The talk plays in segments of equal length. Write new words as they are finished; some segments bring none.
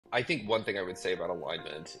I think one thing I would say about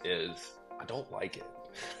alignment is I don't like it.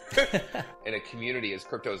 In a community as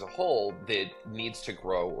crypto as a whole that needs to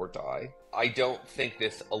grow or die, I don't think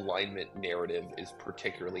this alignment narrative is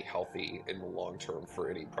particularly healthy in the long term for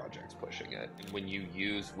any projects pushing it. When you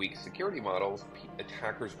use weak security models,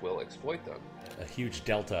 attackers will exploit them. A huge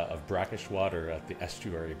delta of brackish water at the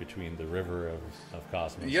estuary between the river of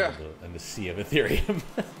Cosmos and the sea of Ethereum.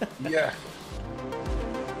 Yeah.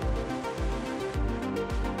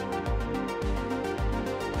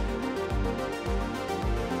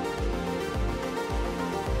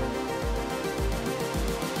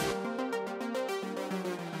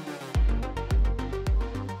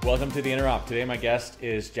 Welcome to the Interop. Today my guest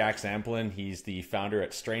is Jack Zampolin. He's the founder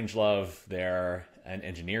at Strangelove. They're an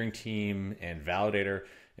engineering team and validator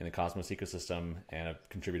in the Cosmos ecosystem and have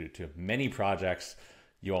contributed to many projects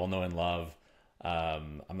you all know and love.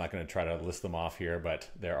 I'm not going to try to list them off here, but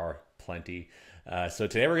there are plenty. So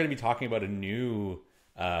today we're going to be talking about a new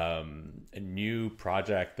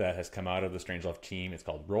project that has come out of the Strangelove team. It's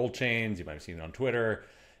called Rollchains. You might have seen it on Twitter.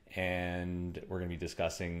 And we're going to be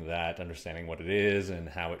discussing that, understanding what it is and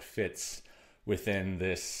how it fits within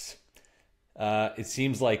this, it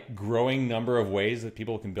seems like, growing number of ways that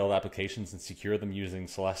people can build applications and secure them using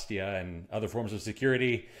Celestia and other forms of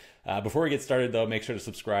security. Before we get started, though, make sure to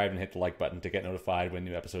subscribe and hit the like button to get notified when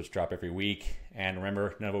new episodes drop every week. And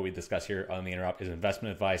remember, none of what we discuss here on the Interop is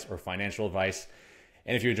investment advice or financial advice.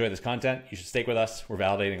 And if you enjoy this content, you should stay with us. We're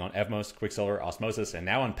validating on Evmos, Quicksilver, Osmosis, and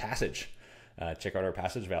now on Passage. Check out our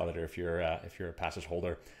Passage validator if you're a Passage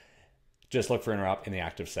holder. Just look for Interop in the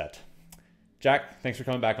active set. Jack, thanks for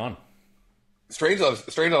coming back on.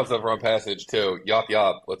 Strangelove's over on Passage too. Yop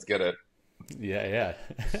yop, let's get it. Yeah.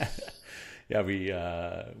 Yeah,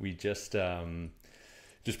 we just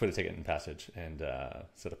put a ticket in Passage and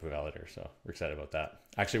set up a validator, so we're excited about that.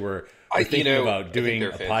 Actually, we're thinking about doing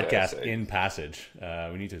a podcast in Passage.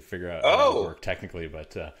 We need to figure out how to work technically,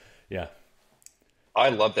 but yeah. I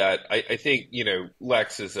love that. I think,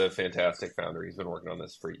 Lex is a fantastic founder. He's been working on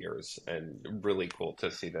this for years, and really cool to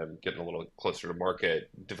see them getting a little closer to market,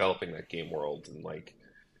 developing that game world, and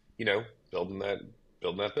building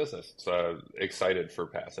that business. So excited for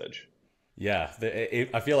Passage. Yeah,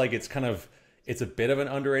 I feel like it's a bit of an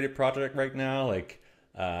underrated project right now. Like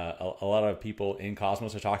a lot of people in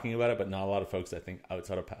Cosmos are talking about it, but not a lot of folks I think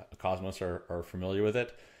outside of Cosmos are familiar with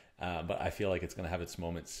it. But I feel like it's going to have its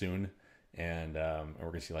moment soon. And we're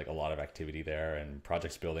going to see a lot of activity there and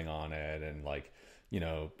projects building on it and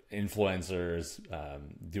influencers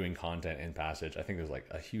doing content in Passage. I think there's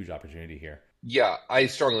a huge opportunity here. Yeah, I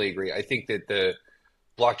strongly agree. I think that the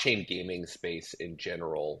blockchain gaming space in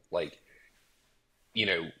general,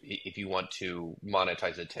 if you want to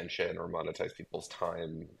monetize attention or monetize people's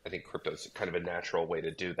time, I think crypto's kind of a natural way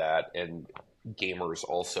to do that. And gamers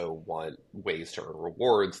also want ways to earn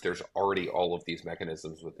rewards. There's already all of these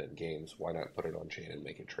mechanisms within games. Why not put it on chain and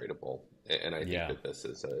make it tradable? And I think that this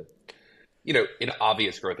is an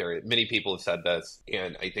obvious growth area. Many people have said this,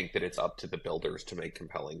 and I think that it's up to the builders to make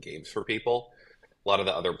compelling games for people. A lot of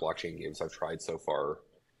the other blockchain games I've tried so far,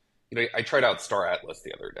 I tried out Star Atlas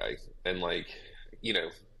the other day, and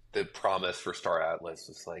the promise for Star Atlas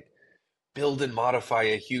is build and modify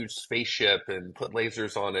a huge spaceship and put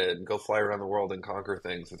lasers on it and go fly around the world and conquer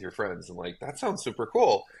things with your friends. And that sounds super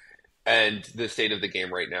cool. And the state of the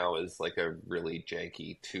game right now is a really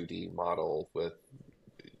janky 2D model with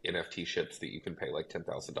NFT ships that you can pay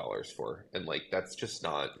 $10,000 for. And that's just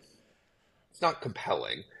it's not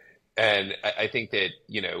compelling. And I think that,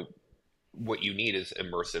 what you need is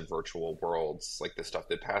immersive virtual worlds, like the stuff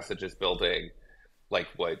that Passage is building,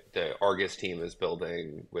 what the Argus team is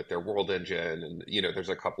building with their world engine. And, there's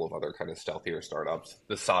a couple of other kind of stealthier startups.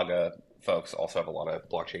 The Saga folks also have a lot of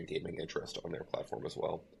blockchain gaming interest on their platform as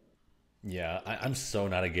well. Yeah, I'm so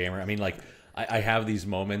not a gamer. I mean, I have these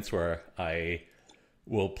moments where I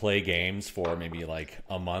will play games for maybe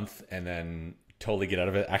a month and then totally get out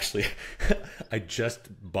of it. Actually, I just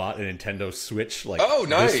bought a Nintendo Switch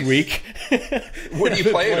nice. This week. What are you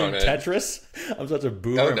playing on it? Tetris. I'm such a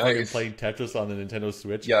boomer. I'm playing Tetris on the Nintendo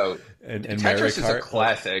Switch. Yo, and Tetris is a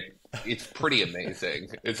classic. It's pretty amazing.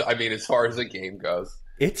 As far as the game goes,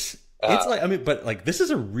 it's but this is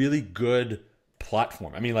a really good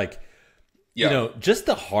platform. Just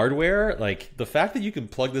the hardware, the fact that you can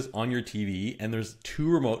plug this on your TV and there's two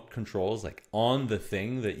remote controls on the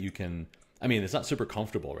thing that you can. It's not super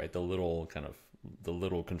comfortable, right? The little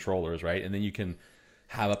controllers, right? And then you can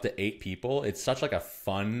have up to 8 people. It's such a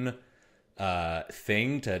fun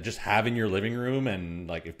thing to just have in your living room. And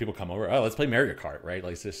if people come over, let's play Mario Kart, right?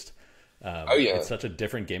 It's just, it's such a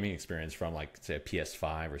different gaming experience from say a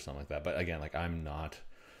PS5 or something like that. But again, I'm not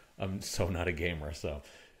I'm so not a gamer, so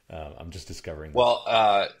I'm just discovering this,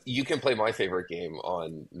 Well, you can play my favorite game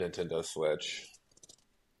on Nintendo Switch,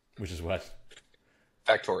 which is what.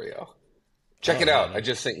 Factorio. Check Oh it yeah, out. I no.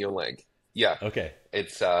 just sent you a link. Yeah, Okay.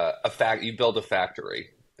 it's a fact. You build a factory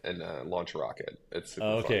and launch a rocket. It's super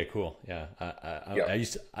fun. Okay, cool. Yeah, Yeah. I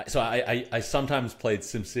used to, I sometimes played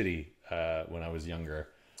SimCity when I was younger,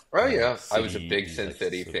 Oh like yeah, I was a big city, Sin like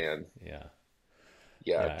City sort of, fan. yeah,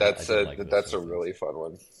 Yeah, yeah. I did like those that's sort a of things. really fun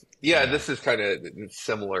one. Yeah, Yeah, this is kind of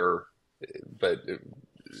similar, but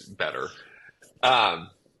better. Um,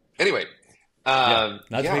 anyway, yeah.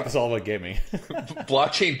 Not to make yeah, this all about gaming.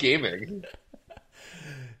 blockchain gaming.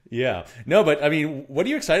 Yeah, no, but I mean, what are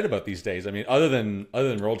you excited about these days? I mean, other than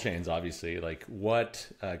roll chains, obviously, like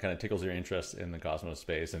what kind of tickles your interest in the Cosmos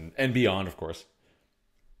space and beyond, of course.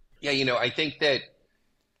 Yeah, I think that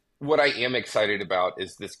what I am excited about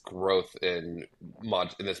is this growth in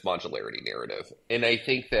this modularity narrative, and I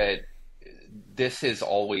think that this has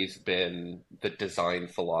always been the design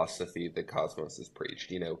philosophy that Cosmos has preached.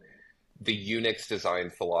 The Unix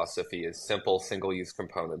design philosophy is simple, single-use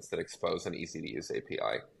components that expose an easy-to-use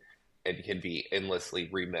API and can be endlessly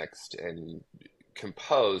remixed and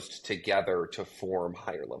composed together to form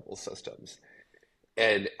higher level systems.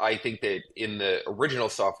 And I think that in the original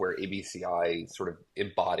software, ABCI sort of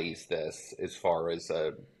embodies this as far as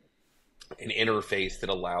an interface that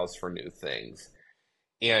allows for new things.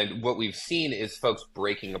 And what we've seen is folks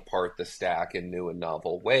breaking apart the stack in new and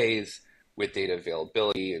novel ways with data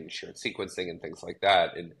availability and shared sequencing and things like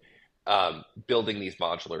that, and building these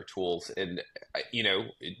modular tools. And,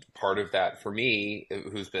 part of that for me,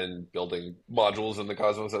 who's been building modules in the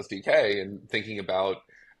Cosmos SDK and thinking about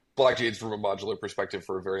blockchains from a modular perspective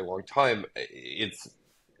for a very long time, it's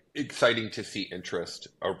exciting to see interest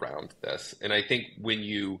around this. And I think when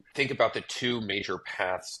you think about the two major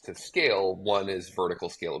paths to scale, one is vertical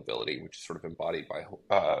scalability, which is sort of embodied by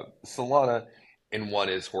Solana, and one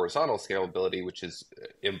is horizontal scalability, which is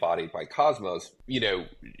embodied by Cosmos.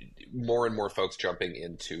 More and more folks jumping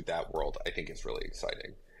into that world, I think is really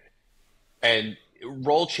exciting. And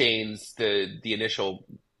Rollchains, the initial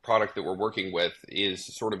product that we're working with,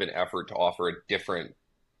 is sort of an effort to offer a different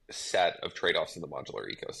set of trade-offs in the modular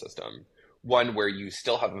ecosystem. One where you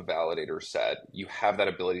still have a validator set, you have that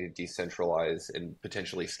ability to decentralize and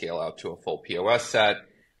potentially scale out to a full POS set,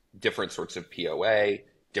 different sorts of POA,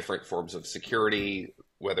 different forms of security,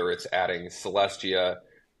 whether it's adding Celestia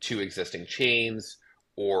to existing chains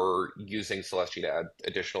or using Celestia to add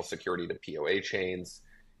additional security to POA chains,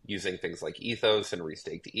 using things like Ethos and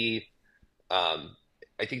restaked ETH.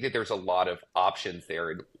 I think that there's a lot of options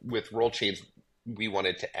there. And with Rollchains, we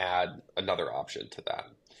wanted to add another option to that.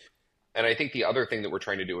 And I think the other thing that we're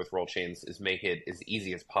trying to do with Rollchains is make it as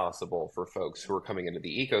easy as possible for folks who are coming into the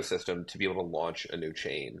ecosystem to be able to launch a new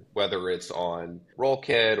chain, whether it's on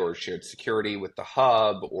Rollkit or shared security with the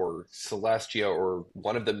hub or Celestia or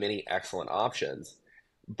one of the many excellent options.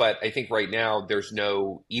 But I think right now there's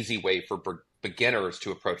no easy way for beginners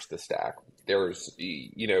to approach the stack. There's,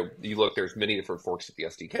 you look, there's many different forks of the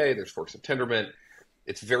SDK, there's forks of Tendermint.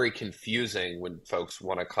 It's very confusing when folks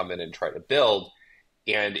want to come in and try to build.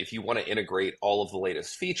 And if you want to integrate all of the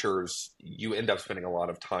latest features, you end up spending a lot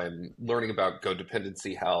of time learning about Go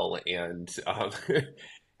dependency hell and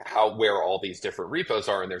where all these different repos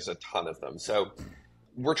are, and there's a ton of them. So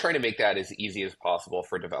we're trying to make that as easy as possible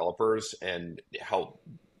for developers and help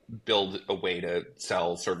build a way to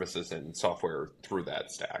sell services and software through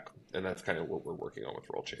that stack. And that's kind of what we're working on with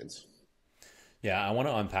Rollchains. Yeah, I want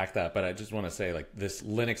to unpack that, but I just want to say, like, this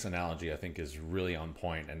Linux analogy, I think, is really on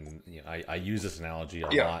point, and I use this analogy a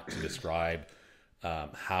lot to describe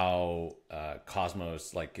how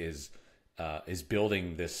Cosmos is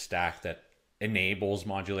building this stack that enables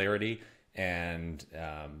modularity, and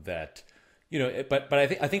that but I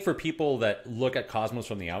think for people that look at Cosmos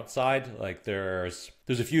from the outside, like there's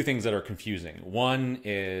a few things that are confusing. One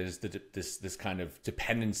is this kind of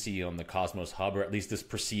dependency on the Cosmos hub, or at least this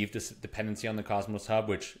perceived dependency on the Cosmos hub,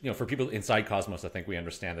 which, for people inside Cosmos, I think we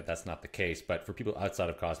understand that that's not the case. But for people outside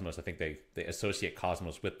of Cosmos, I think they associate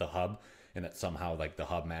Cosmos with the hub, and that somehow like the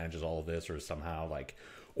hub manages all of this, or somehow like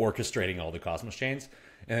orchestrating all the Cosmos chains.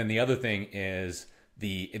 And then the other thing is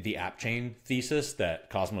the app chain thesis that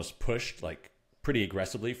Cosmos pushed like pretty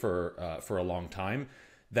aggressively for a long time,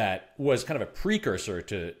 that was kind of a precursor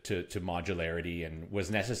to modularity and was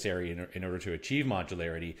necessary in order to achieve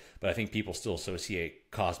modularity. But I think people still associate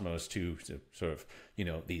Cosmos to sort of,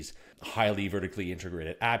 these highly vertically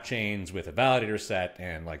integrated app chains with a validator set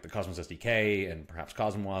and like the Cosmos SDK and perhaps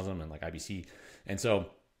Cosmosm and like IBC. And so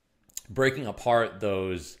breaking apart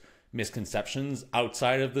those misconceptions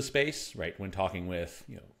outside of the space, right, when talking with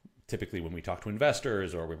typically when we talk to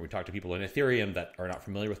investors or when we talk to people in Ethereum that are not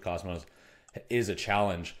familiar with Cosmos is a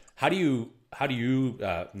challenge. How do you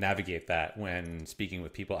navigate that when speaking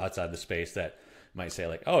with people outside the space that might say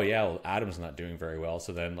like, oh yeah, well, Atom's not doing very well,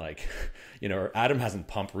 so then like, or Atom hasn't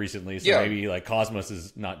pumped recently, so maybe like Cosmos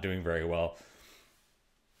is not doing very well.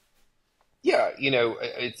 Yeah,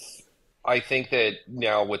 I think that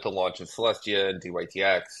now with the launch of Celestia and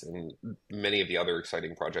DYTX and many of the other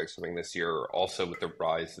exciting projects coming this year, also with the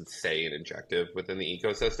rise of Say and Injective within the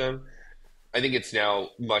ecosystem, I think it's now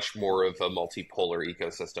much more of a multipolar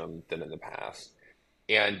ecosystem than in the past.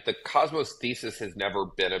 And the Cosmos thesis has never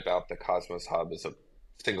been about the Cosmos Hub as a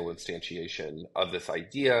single instantiation of this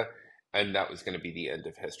idea, and that was going to be the end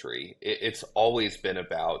of history. It's always been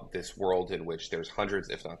about this world in which there's hundreds,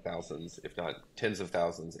 if not thousands, if not tens of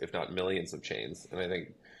thousands, if not millions of chains. And I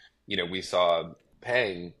think, we saw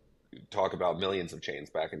Peng talk about millions of chains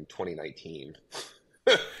back in 2019.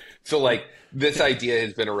 So like this idea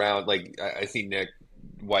has been around, like I see Nick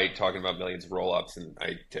White talking about millions of roll-ups, and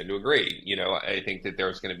I tend to agree. I think that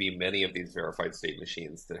there's going to be many of these verified state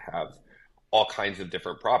machines that have all kinds of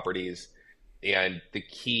different properties, and the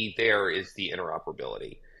key there is the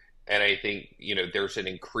interoperability. And I think, there's an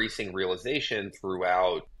increasing realization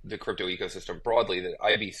throughout the crypto ecosystem broadly that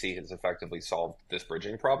IBC has effectively solved this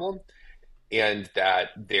bridging problem, and that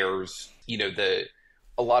there's,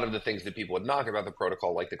 a lot of the things that people would knock about the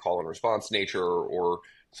protocol, like the call and response nature or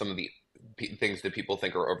some of the things that people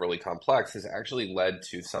think are overly complex, has actually led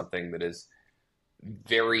to something that is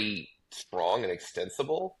very strong and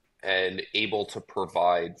extensible and able to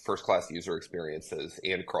provide first-class user experiences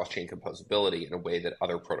and cross-chain composability in a way that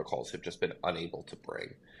other protocols have just been unable to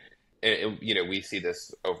bring. And we see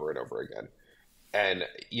this over and over again. And,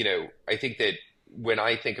 I think that when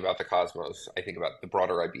I think about the Cosmos, I think about the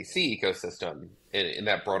broader IBC ecosystem. And in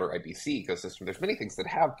that broader IBC ecosystem, there's many things that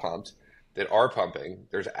have pumped, that are pumping.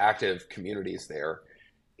 There's active communities there.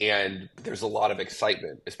 And there's a lot of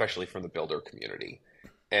excitement, especially from the builder community.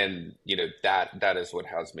 And, that is what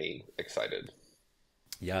has me excited.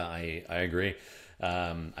 Yeah, I agree.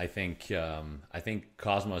 I think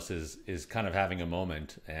Cosmos is kind of having a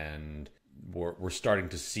moment, and we're starting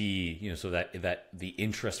to see, so that the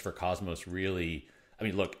interest for Cosmos really, I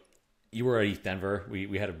mean, look, you were at ETH Denver.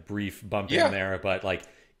 We had a brief bump in there, but like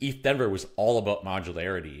ETH Denver was all about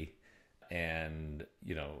modularity, and,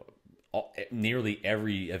 nearly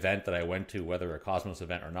every event that I went to, whether a Cosmos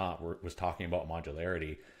event or not, was talking about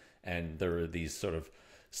modularity. And there were these sort of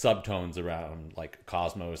subtones around like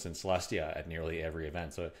Cosmos and Celestia at nearly every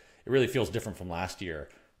event. So it really feels different from last year,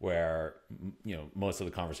 where, most of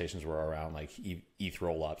the conversations were around like ETH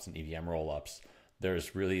rollups and EVM rollups.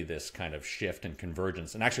 There's really this kind of shift and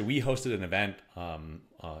convergence. And actually, we hosted an event on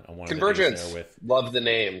one Convergence. Of the days there with... Love the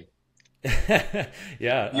name.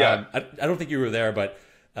 Yeah. I don't think you were there, but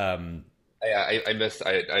I missed.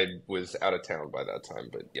 I was out of town by that time,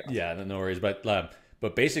 but yeah. Yeah, no worries.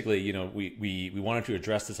 But basically, we wanted to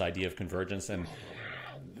address this idea of convergence, and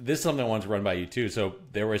this is something I wanted to run by you too. So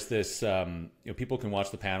there was this, people can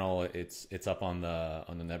watch the panel. It's up on the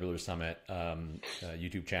Nebular Summit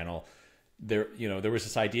YouTube channel. There was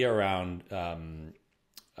this idea around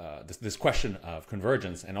this question of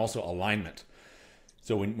convergence and also alignment.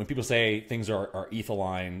 So when people say things are ETH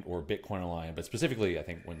aligned or Bitcoin aligned, but specifically, I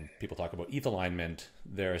think when people talk about ETH alignment,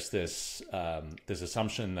 there's this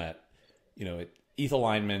assumption that ETH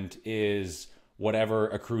alignment is whatever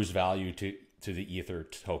accrues value to the Ether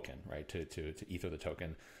token, right? To Ether the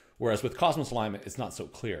token. Whereas with Cosmos alignment, it's not so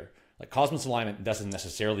clear. Like Cosmos alignment doesn't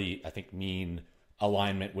necessarily, I think, mean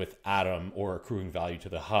alignment with Atom or accruing value to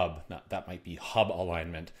the hub. That might be hub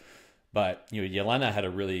alignment. But Yelena had a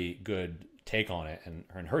really good take on it,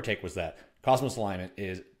 and her take was that Cosmos alignment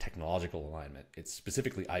is technological alignment. It's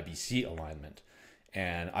specifically IBC alignment,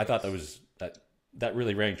 and I thought that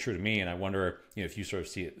really rang true to me. And I wonder if you sort of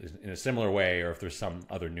see it in a similar way, or if there's some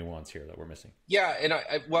other nuance here that we're missing. Yeah, and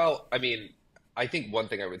I think one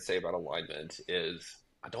thing I would say about alignment is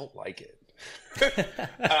I don't like it.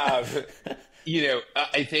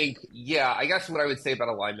 I think, I guess what I would say about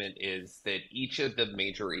alignment is that each of the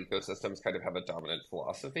major ecosystems kind of have a dominant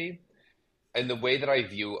philosophy. And the way that I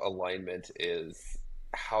view alignment is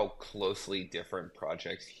how closely different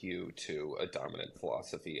projects hew to a dominant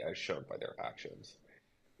philosophy as shown by their actions,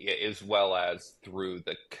 as well as through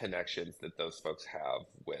the connections that those folks have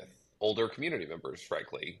with older community members,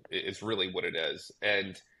 frankly, is really what it is.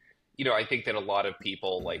 And, I think that a lot of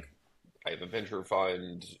people, like, I have a venture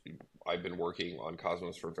fund, I've been working on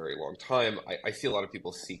Cosmos for a very long time. I see a lot of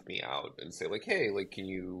people seek me out and say, like, hey, like, can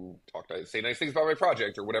you say nice things about my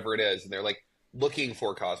project or whatever it is? And they're like looking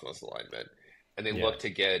for Cosmos alignment. and they Yeah. look to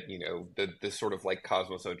get, the sort of like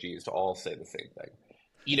Cosmos OGs to all say the same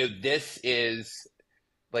thing. This is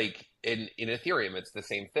like in Ethereum, it's the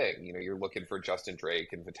same thing. You're looking for Justin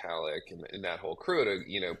Drake and Vitalik and that whole crew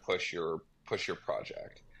to, push your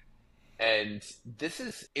project. And this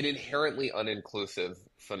is an inherently uninclusive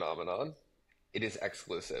phenomenon. It is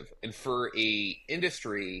exclusive. And for a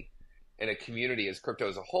industry and a community as crypto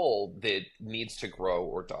as a whole that needs to grow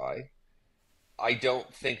or die, I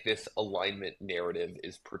don't think this alignment narrative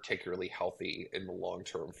is particularly healthy in the long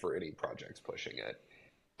term for any projects pushing it.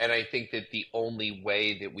 And I think that the only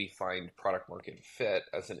way that we find product market fit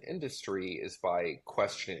as an industry is by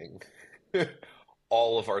questioning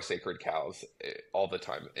all of our sacred cows all the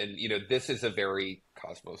time. And, this is a very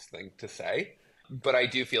Cosmos thing to say, but I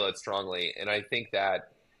do feel it strongly. And I think that,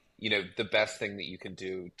 the best thing that you can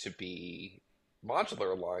do to be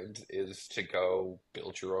modular aligned is to go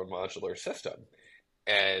build your own modular system.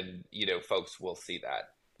 And, folks will see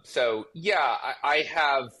that. So, yeah, I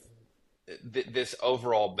have this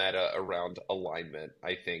overall meta around alignment,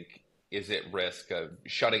 I think, is at risk of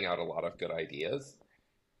shutting out a lot of good ideas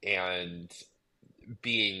and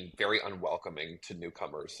being very unwelcoming to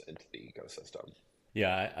newcomers into the ecosystem.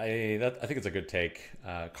 Yeah, I think it's a good take.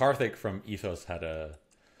 Karthik from Ethos had a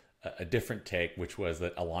different take, which was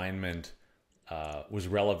that alignment was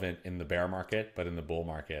relevant in the bear market, but in the bull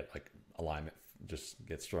market, like alignment just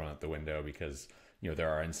gets thrown out the window because there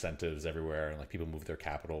are incentives everywhere, and like people move their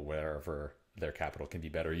capital wherever their capital can be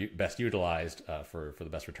best utilized for the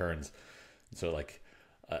best returns. So like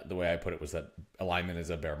the way I put it was that alignment is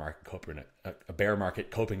a bear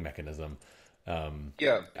market coping mechanism.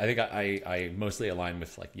 Yeah. I think I mostly align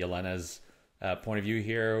with like Yelena's point of view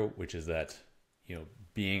here, which is that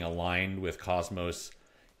being aligned with Cosmos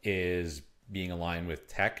is being aligned with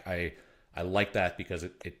tech. I like that because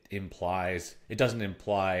it doesn't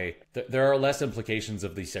imply there are less implications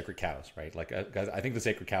of these sacred cows, right? Like I think the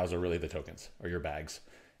sacred cows are really the tokens or your bags,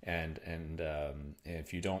 and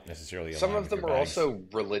if you don't necessarily some align of with them your are bags, also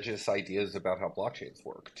religious ideas about how blockchains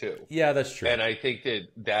work too. yeah, that's true. And I think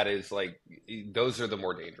that is like those are the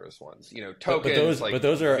more dangerous ones. But Tokens like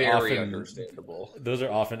those are very often understandable.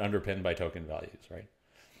 underpinned by token values, right?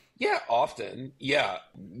 Yeah, often. Yeah,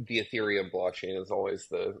 the Ethereum blockchain is always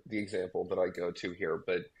the example that I go to here.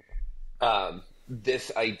 But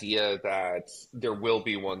this idea that there will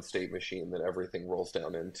be one state machine that everything rolls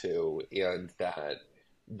down into, and that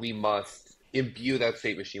we must imbue that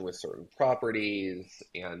state machine with certain properties,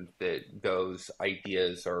 and that those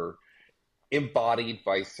ideas are embodied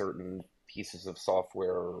by certain pieces of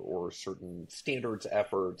software or certain standards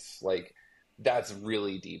efforts, like that's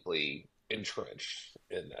really deeply entrenched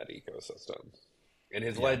in that ecosystem and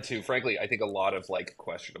has Yeah, led to, frankly, I think a lot of like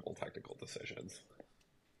questionable technical decisions.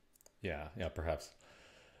 yeah, perhaps.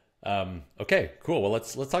 Okay, cool. Well,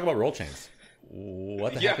 let's talk about roll chains.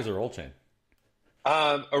 What the Yeah. heck is a roll chain?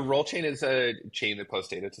 A roll chain is a chain that posts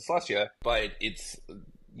data to Celestia, but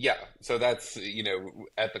yeah, so that's,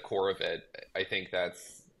 at the core of it, I think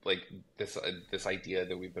that's like this idea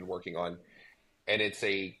that we've been working on. And it's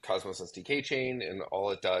a Cosmos SDK chain, and all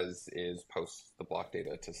it does is post the block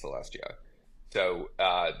data to Celestia. So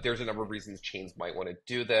there's a number of reasons chains might want to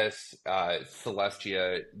do this.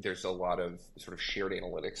 Celestia, there's a lot of sort of shared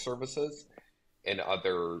analytics services and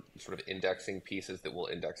other sort of indexing pieces that will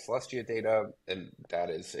index Celestia data, and that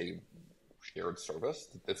is a shared service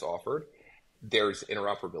that's offered. There's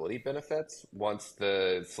interoperability benefits. Once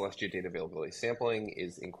the Celestia data availability sampling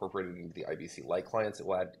is incorporated into the IBC Lite clients, it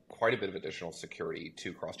will add quite a bit of additional security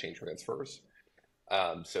to cross-chain transfers.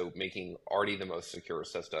 So making already the most secure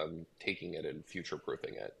system, taking it and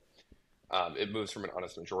future-proofing it. It moves from an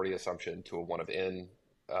honest majority assumption to a one of n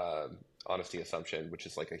honesty assumption, which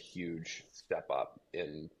is like a huge step up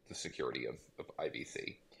in the security of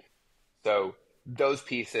IBC. So those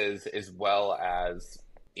pieces, as well as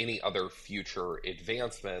any other future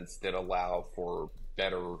advancements that allow for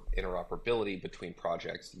better interoperability between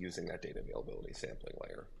projects using that data availability sampling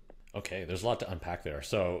layer. Okay, there's a lot to unpack there.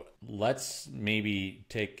 So let's maybe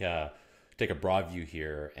take a broad view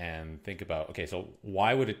here and think about, okay, so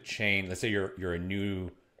why would a chain, let's say you're a new,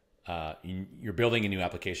 you're building a new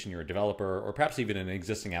application, you're a developer, or perhaps even an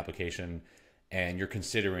existing application, and you're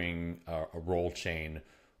considering a roll chain.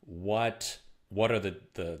 What are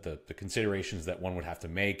the considerations that one would have to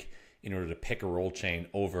make in order to pick a roll chain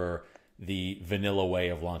over the vanilla way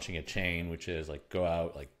of launching a chain, which is like go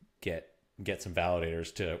out, like get some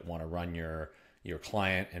validators to want to run your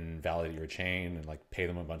client and validate your chain and like pay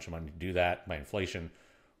them a bunch of money to do that by inflation.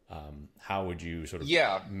 How would you sort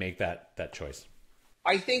of make that choice?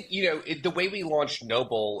 I think, the way we launched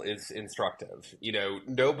Noble is instructive.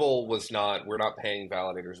 Noble was not, we're not paying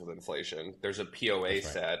validators with inflation. There's a POA That's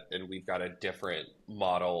right. set, and we've got a different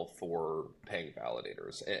model for paying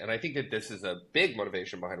validators. And I think that this is a big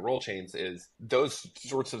motivation behind Rollchains is those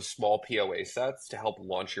sorts of small POA sets to help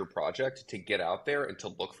launch your project, to get out there and to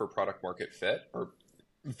look for product market fit are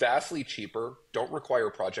vastly cheaper, don't require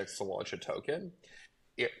projects to launch a token,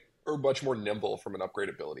 it, are much more nimble from an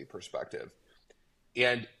upgradability perspective.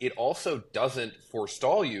 And it also doesn't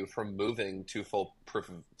forestall you from moving to full proof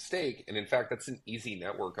of stake. And in fact, that's an easy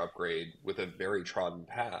network upgrade with a very trodden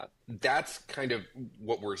path. That's kind of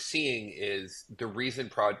what we're seeing is the reason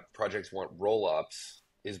projects want rollups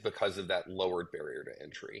is because of that lowered barrier to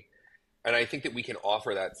entry. And I think that we can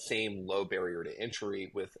offer that same low barrier to entry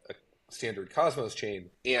with a standard Cosmos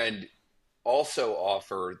chain and also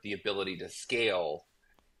offer the ability to scale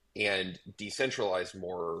and decentralize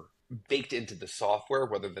more baked into the software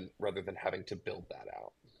rather than having to build that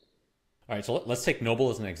out. All right, so let's take Noble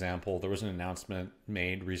as an example. There was an announcement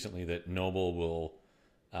made recently that Noble will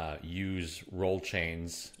use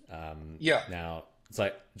Rollchains. Yeah. Now, it's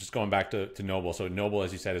like just going back to Noble. So Noble,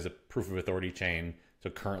 as you said, is a proof of authority chain. So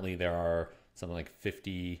currently there are something like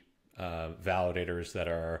 50 validators that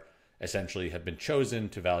are essentially have been chosen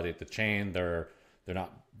to validate the chain. They're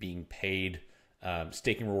not being paid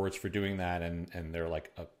staking rewards for doing that, and they're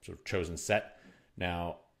like a sort of chosen set.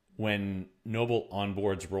 Now, when Noble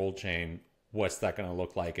onboards Rollchain, what's that going to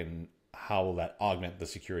look like, and how will that augment the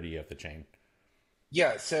security of the chain?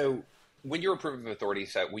 Yeah. So when you're a proof of authority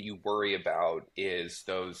set, what you worry about is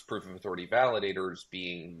those proof of authority validators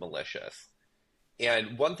being malicious.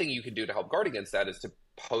 And one thing you can do to help guard against that is to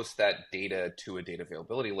post that data to a data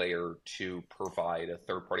availability layer to provide a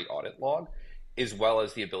third-party audit log, as well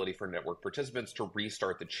as the ability for network participants to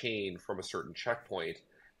restart the chain from a certain checkpoint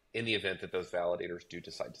in the event that those validators do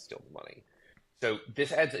decide to steal the money. So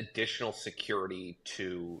this adds additional security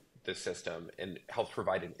to the system and helps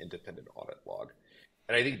provide an independent audit log.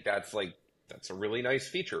 And I think that's a really nice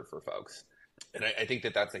feature for folks. And I think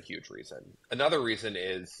that that's a huge reason. Another reason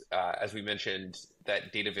is, as we mentioned,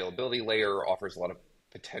 that data availability layer offers a lot of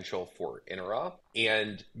potential for interop,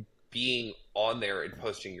 and being on there and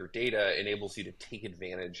posting your data enables you to take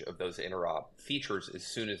advantage of those interop features as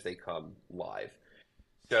soon as they come live.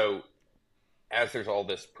 So as there's all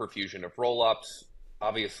this profusion of rollups,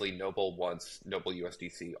 obviously Noble wants Noble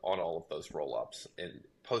USDC on all of those rollups, and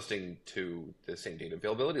posting to the same data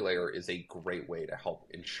availability layer is a great way to help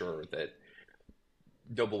ensure that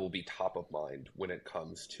Noble will be top of mind when it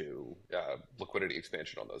comes to liquidity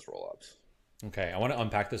expansion on those rollups. Okay, I want to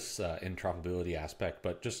unpack this interoperability aspect,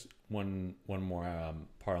 but just one more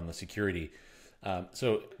part on the security.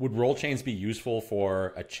 So, would Rollchains be useful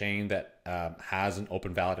for a chain that has an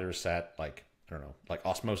open validator set, like I don't know, like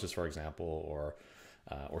Osmosis, for example, or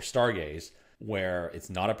Stargaze, where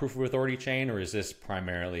it's not a proof of authority chain, or is this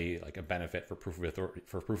primarily like a benefit for proof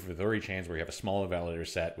of authority chains where you have a smaller validator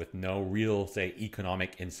set with no real, say,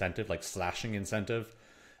 economic incentive, like slashing incentive?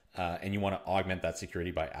 And you want to augment that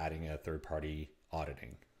security by adding a third-party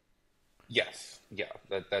auditing. Yes, yeah,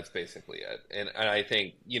 that's basically it. And I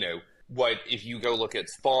think, what if you go look at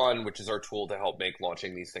Spawn, which is our tool to help make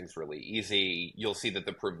launching these things really easy, you'll see that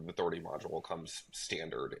the proof of authority module comes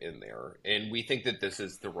standard in there. And we think that this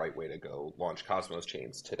is the right way to go launch Cosmos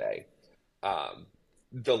chains today.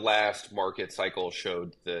 The last market cycle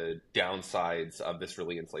showed the downsides of this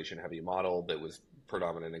really inflation-heavy model that was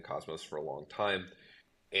predominant in Cosmos for a long time.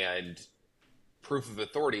 And proof of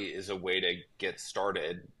authority is a way to get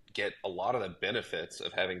started, get a lot of the benefits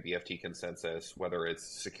of having BFT consensus, whether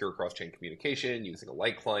it's secure cross-chain communication using a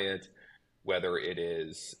light client, whether it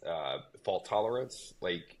is fault tolerance,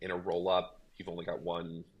 like in a roll-up, you've only got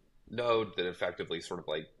one node that effectively sort of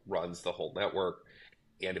like runs the whole network.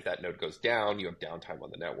 And if that node goes down, you have downtime on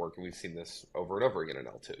the network. And we've seen this over and over again in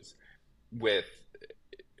L2s. With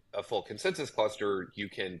a full consensus cluster, you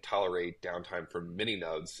can tolerate downtime from many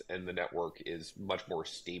nodes, and the network is much more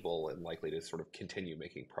stable and likely to sort of continue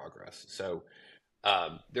making progress. So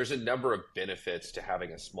there's a number of benefits to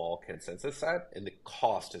having a small consensus set, and the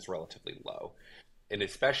cost is relatively low. And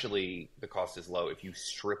especially the cost is low if you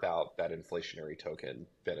strip out that inflationary token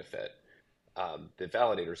benefit that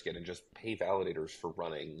validators get and just pay validators for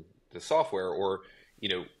running the software. Or,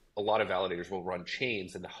 a lot of validators will run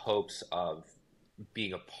chains in the hopes of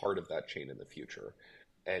being a part of that chain in the future.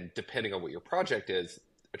 And depending on what your project is,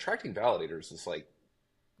 attracting validators is like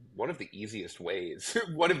one of the easiest ways,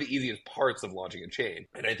 one of the easiest parts of launching a chain.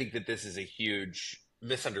 And I think that this is a huge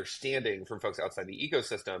misunderstanding from folks outside the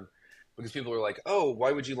ecosystem because people are like, oh,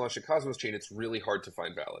 why would you launch a Cosmos chain? It's really hard to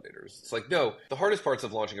find validators. It's like, no, the hardest parts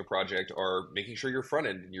of launching a project are making sure your front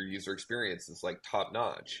end and your user experience is like top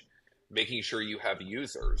notch, making sure you have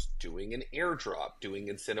users, doing an airdrop, doing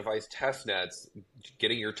incentivized test nets,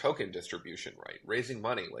 getting your token distribution right, raising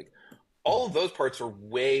money. Like all of those parts are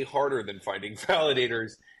way harder than finding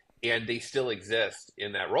validators, and they still exist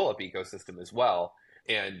in that rollup ecosystem as well.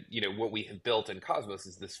 And what we have built in Cosmos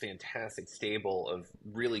is this fantastic stable of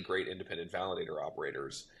really great independent validator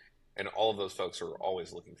operators, and all of those folks are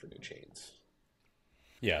always looking for new chains.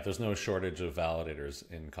 Yeah, there's no shortage of validators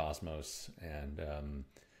in Cosmos, and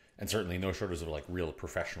certainly no shortage of like real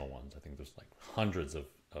professional ones. I think there's like hundreds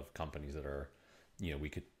of companies that are, we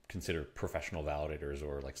could consider professional validators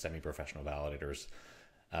or like semi-professional validators.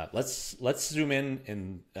 Let's zoom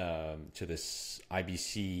in to this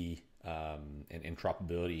IBC and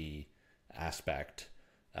interoperability aspect.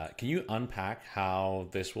 Can you unpack how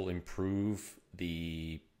this will improve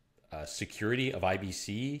the security of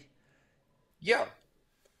IBC? Yeah.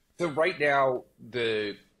 So right now,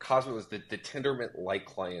 the Cosmos, the Tendermint-like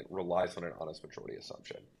client relies on an honest majority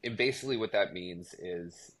assumption. And basically what that means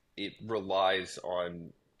is it relies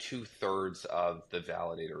on 2/3 of the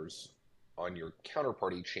validators on your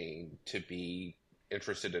counterparty chain to be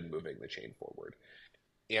interested in moving the chain forward.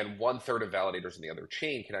 And 1/3 of validators in the other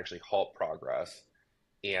chain can actually halt progress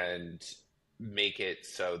and make it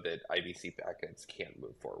so that IBC packets can't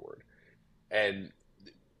move forward. And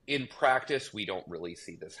in practice, we don't really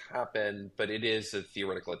see this happen, but it is a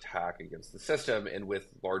theoretical attack against the system. And with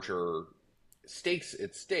larger stakes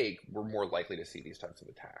at stake, we're more likely to see these types of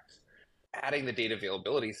attacks. Adding the data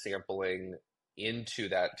availability sampling into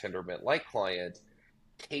that Tendermint-like client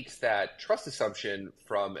takes that trust assumption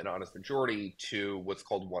from an honest majority to what's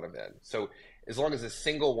called one of n. So as long as a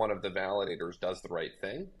single one of the validators does the right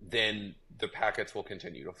thing, then the packets will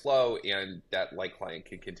continue to flow and that like client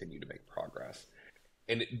can continue to make progress.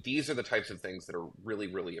 And these are the types of things that are really,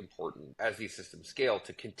 really important as these systems scale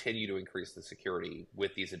to continue to increase the security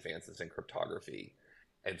with these advances in cryptography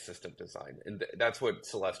and system design. And that's what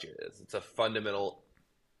Celestia is. It's a fundamental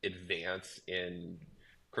advance in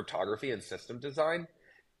cryptography and system design.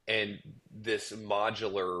 And this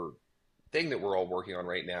modular thing that we're all working on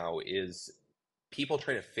right now is people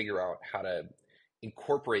trying to figure out how to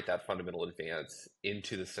incorporate that fundamental advance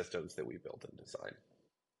into the systems that we build and design.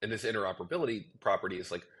 And this interoperability property is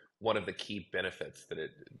like one of the key benefits that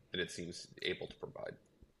it seems able to provide.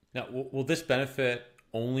 Now, will this benefit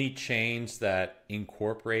only chains that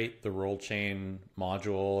incorporate the Rollchain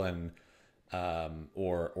module and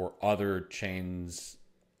or other chains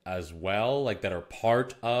as well, like that are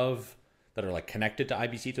part of that are like connected to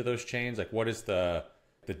IBC to those chains? Like, what is the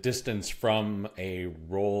distance from a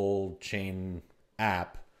Rollchain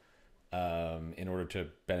app in order to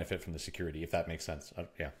benefit from the security, if that makes sense?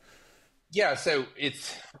 Yeah, so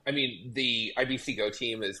the IBC Go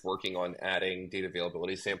team is working on adding data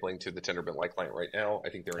availability sampling to the Tendermint-like client right now. I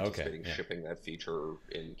think they're anticipating shipping that feature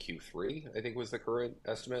in Q3, I think was the current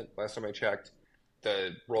estimate last time I checked.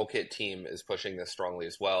 The Rollkit team is pushing this strongly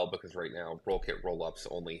as well because right now Rollkit rollups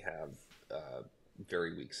only have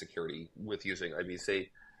very weak security with using IBC.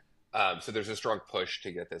 So there's a strong push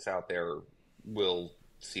to get this out there. We'll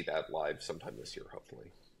see that live sometime this year,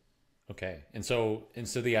 hopefully. Okay. And so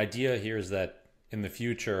the idea here is that in the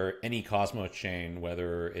future, any Cosmos chain,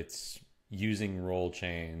 whether it's using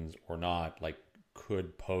Rollchains or not, like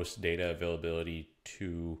could post data availability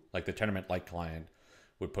to, like the Tendermint-like client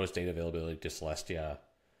would post data availability to Celestia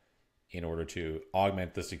in order to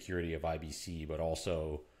augment the security of IBC, but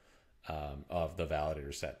also of the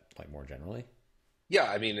validator set, like more generally.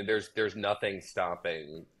 Yeah, I mean, there's nothing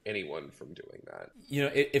stopping anyone from doing that.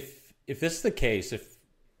 If this is the case, if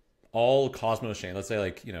all Cosmos chains, let's say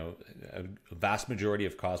like, a vast majority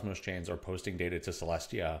of Cosmos chains are posting data to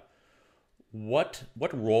Celestia, what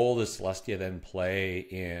role does Celestia then play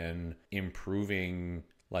in improving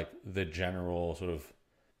like the general sort of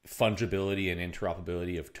fungibility and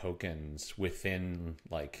interoperability of tokens within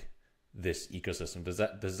like this ecosystem?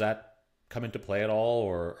 Does that come into play at all,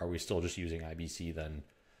 or are we still just using IBC then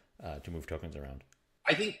to move tokens around?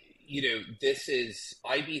 I think this is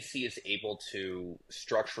IBC is able to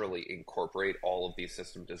structurally incorporate all of these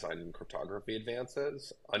system design and cryptography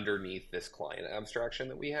advances underneath this client abstraction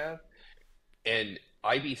that we have. And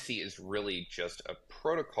IBC is really just a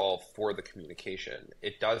protocol for the communication.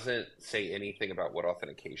 It doesn't say anything about what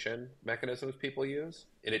authentication mechanisms people use,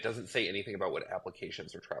 and it doesn't say anything about what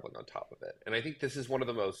applications are traveling on top of it. And I think this is one of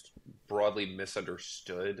the most broadly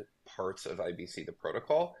misunderstood parts of IBC, the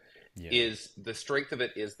protocol, Yeah. is the strength of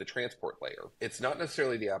it is the transport layer. It's not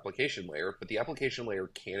necessarily the application layer, but the application layer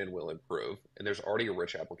can and will improve, and there's already a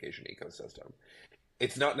rich application ecosystem.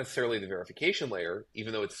 It's not necessarily the verification layer,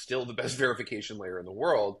 even though it's still the best verification layer in the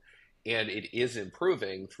world, and it is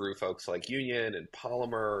improving through folks like Union and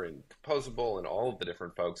Polymer and Composable and all of the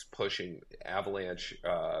different folks pushing Avalanche,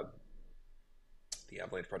 the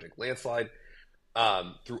Avalanche project Landslide,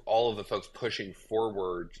 through all of the folks pushing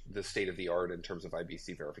forward the state of the art in terms of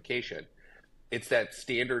IBC verification. It's that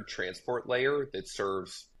standard transport layer that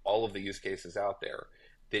serves all of the use cases out there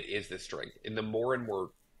that is the strength. And the more and more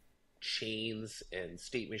chains and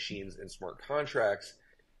state machines and smart contracts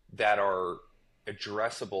that are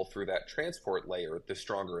addressable through that transport layer, the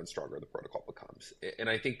stronger and stronger the protocol becomes. And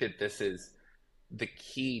I think that this is the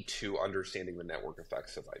key to understanding the network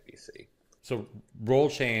effects of IBC. So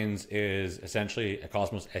Rollchains is essentially a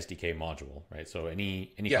Cosmos SDK module, right? So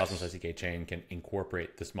any Yes. Cosmos SDK chain can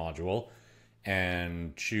incorporate this module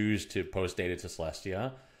and choose to post data to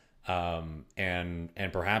Celestia,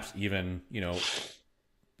 and perhaps even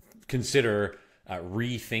consider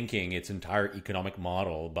rethinking its entire economic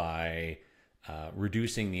model by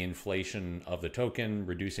reducing the inflation of the token,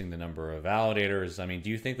 reducing the number of validators. I mean, do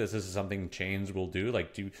you think this is something chains will do?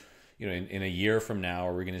 Like, in a year from now,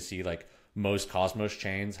 are we going to see like most Cosmos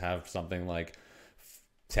chains have something like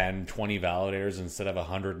 10, 20 validators instead of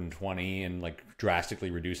 120, and like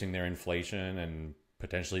drastically reducing their inflation and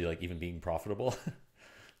potentially like even being profitable?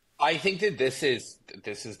 I think that this is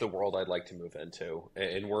the world I'd like to move into,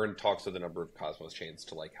 and we're in talks with a number of Cosmos chains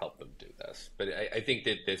to like help them do this. But I think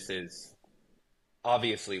that this is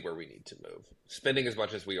obviously where we need to move. Spending as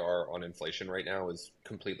much as we are on inflation right now is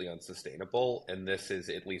completely unsustainable, and this is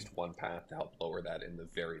at least one path to help lower that in the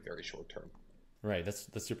very, very short term. Right. That's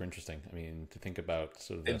super interesting. I mean, to think about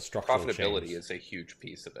sort of the And structural profitability change. is a huge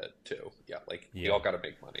piece of it too. Yeah, like we Yeah, all got to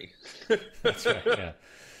make money. that's right. Yeah.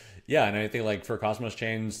 Yeah. And I think like for Cosmos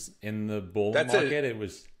chains in the bull That's a market, it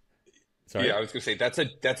was, sorry. Yeah, I was gonna say that's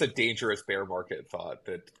a dangerous bear market thought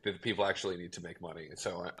that people actually need to make money.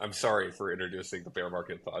 So I'm sorry for introducing the bear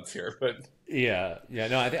market thoughts here, but Yeah. Yeah.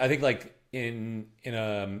 No, I think like in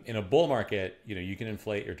a bull market, you can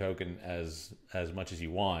inflate your token as much as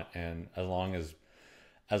you want. And as long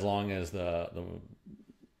as the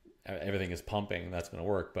everything is pumping, that's going to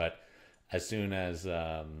work. But as soon as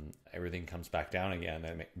everything comes back down again,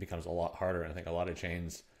 then it becomes a lot harder. And I think a lot of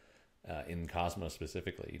chains in Cosmos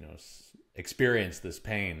specifically, experience this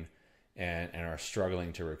pain and are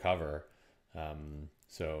struggling to recover.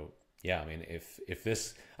 So yeah, I mean, if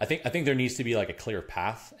this, I think there needs to be like a clear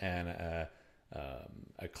path and a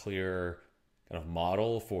clear kind of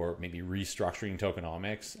model for maybe restructuring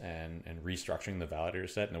tokenomics and restructuring the validator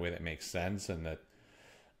set in a way that makes sense and that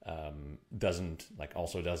doesn't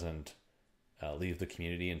leave the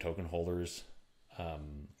community and token holders out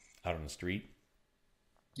on the street.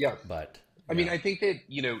 yeah. But I mean, yeah, I think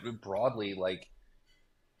that broadly, like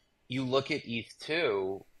you look at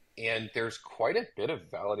ETH2, and there's quite a bit of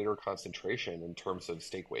validator concentration in terms of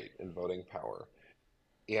stake weight and voting power.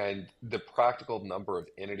 And the practical number of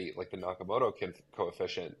entity, like the Nakamoto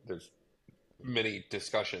coefficient, there's many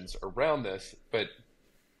discussions around this, but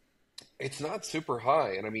it's not super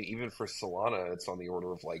high. And I mean, even for Solana, it's on the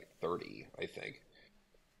order of like 30, I think.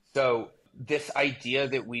 So this idea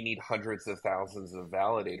that we need hundreds of thousands of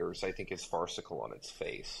validators, I think, is farcical on its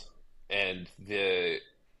face. And the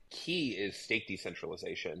key is stake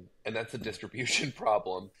decentralization, and that's a distribution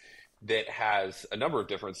problem that has a number of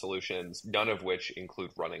different solutions, none of which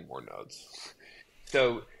include running more nodes.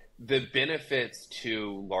 So the benefits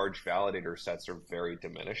to large validator sets are very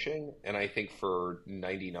diminishing. And I think for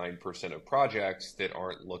 99% of projects that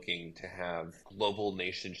aren't looking to have global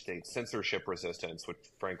nation state censorship resistance, which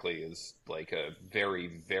frankly is like a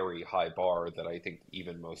very, very high bar that I think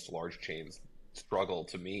even most large chains struggle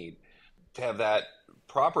to meet, to have that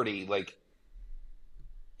property, like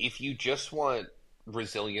if you just want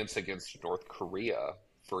resilience against North Korea,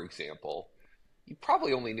 for example, you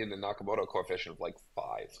probably only need a Nakamoto coefficient of like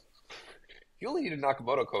 5. If you only need a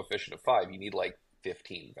Nakamoto coefficient of 5, you need like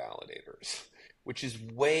 15 validators, which is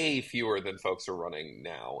way fewer than folks are running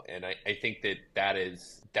now. And I think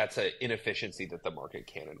that's an inefficiency that the market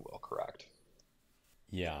can and will correct.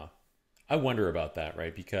 yeah, I wonder about that,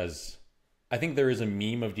 right? Because I think there is a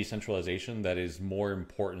meme of decentralization that is more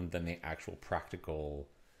important than the actual practical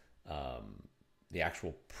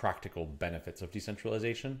benefits of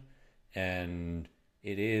decentralization. And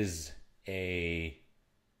it is I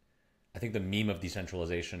think the meme of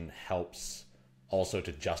decentralization helps also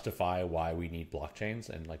to justify why we need blockchains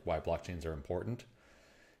and like why blockchains are important.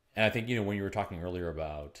 And I think, when you were talking earlier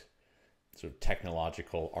about sort of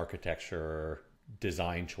technological architecture,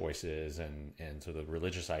 design choices, and sort of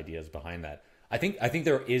religious ideas behind that. I think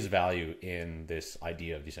there is value in this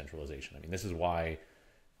idea of decentralization. I mean, this is why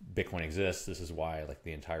Bitcoin exists. This is why like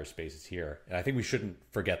the entire space is here, and I think we shouldn't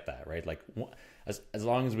forget that, right? Like, as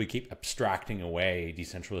long as we keep abstracting away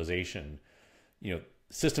decentralization,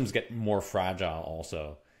 systems get more fragile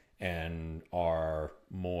also, and are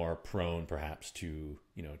more prone perhaps to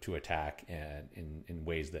to attack and in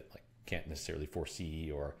ways that like can't necessarily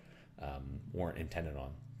foresee or weren't intended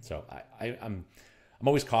on. So I'm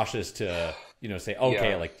always cautious to say, okay,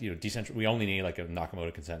 Yeah. like decentral, we only need like a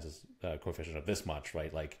Nakamoto consensus coefficient of this much,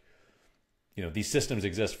 right? Like these systems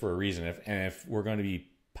exist for a reason. If we're going to be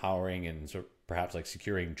powering and sort of perhaps like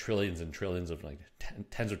securing trillions and trillions of like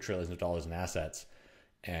tens of trillions of dollars in assets,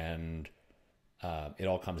 and it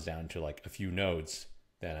all comes down to like a few nodes,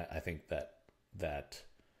 then I think that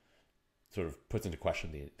sort of puts into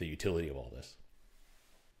question the utility of all this.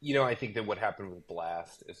 I think that what happened with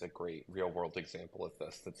Blast is a great real world example of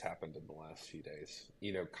this that's happened in the last few days.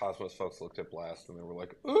 Cosmos folks looked at Blast and they were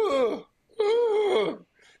like, ugh, ugh.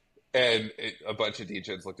 And a bunch of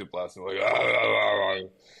DJs looked at Blast and were like,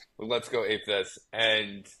 let's go ape this.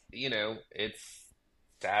 And, it's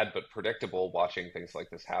sad but predictable watching things like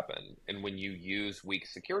this happen. And when you use weak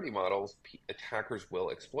security models, attackers will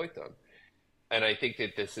exploit them. And I think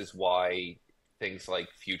that this is why things like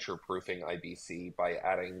future proofing IBC by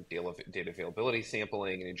adding data availability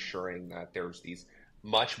sampling and ensuring that there's these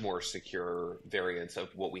much more secure variants of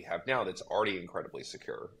what we have now that's already incredibly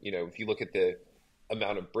secure. If you look at the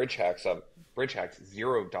amount of bridge hacks,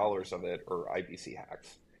 $0 of it are IBC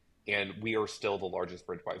hacks. And we are still the largest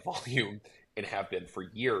bridge by volume and have been for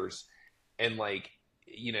years. And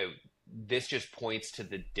this just points to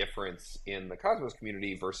the difference in the Cosmos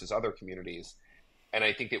community versus other communities. And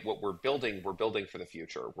I think that what we're building for the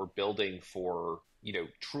future. We're building for,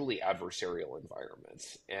 truly adversarial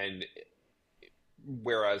environments. And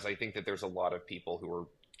whereas I think that there's a lot of people who are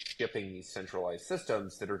shipping these centralized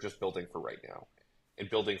systems that are just building for right now and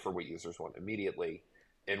building for what users want immediately.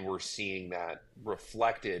 And we're seeing that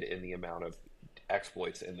reflected in the amount of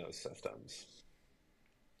exploits in those systems.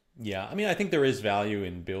 Yeah, I mean, I think there is value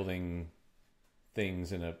in building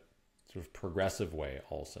things in a sort of progressive way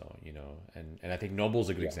also, and I think Noble's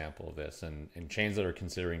a good Yeah. example of this, and chains that are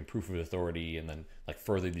considering proof of authority and then like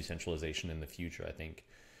further decentralization in the future, I think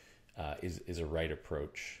is a right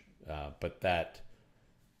approach, but that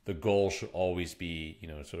the goal should always be,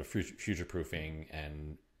 sort of future proofing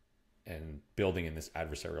and building in this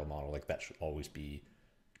adversarial model. Like that should always be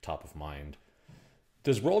top of mind.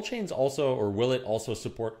 Does Rollchains also, or will it also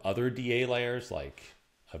support other DA layers like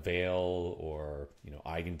Avail or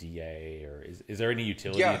EigenDA, or is there any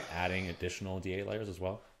utility in Yeah. adding additional DA layers as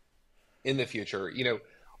well? In the future,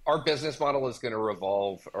 our business model is going to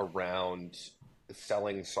revolve around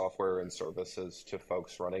selling software and services to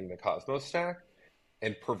folks running the Cosmos stack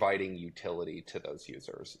and providing utility to those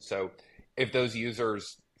users. So if those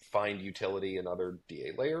users find utility in other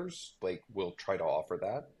DA layers, like we'll try to offer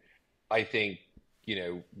that. I think,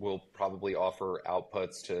 we'll probably offer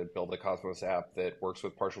outputs to build a Cosmos app that works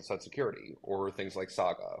with partial set security or things like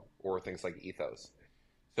Saga or things like Ethos.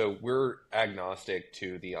 So we're agnostic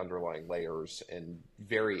to the underlying layers and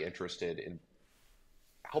very interested in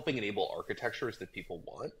helping enable architectures that people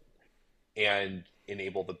want and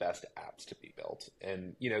enable the best apps to be built.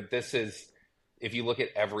 And, this is, if you look at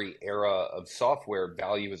every era of software,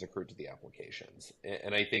 value is accrued to the applications.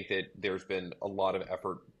 And I think that there's been a lot of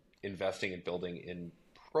effort investing and building in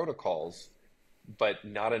protocols, but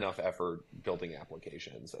not enough effort building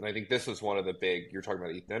applications. And I think this was one of the big, you're talking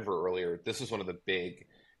about ETH Denver earlier, this was one of the big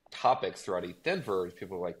topics throughout ETH Denver.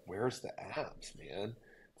 People were like, where's the apps, man?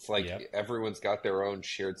 It's like Yep. everyone's got their own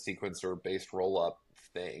shared sequencer based roll up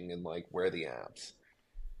thing, and like, where are the apps?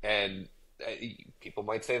 And people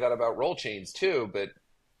might say that about Rollchains too, but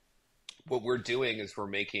what we're doing is we're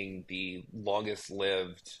making the longest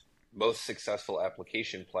lived, most successful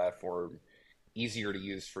application platform easier to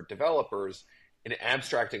use for developers and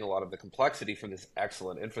abstracting a lot of the complexity from this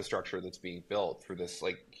excellent infrastructure that's being built through this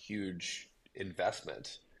like huge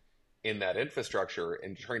investment in that infrastructure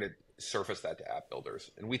and trying to surface that to app builders.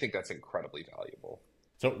 And we think that's incredibly valuable.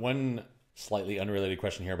 So one slightly unrelated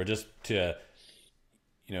question here, but just to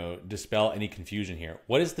dispel any confusion here,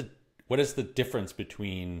 what is the difference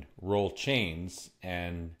between roll chains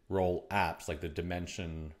and roll apps, like the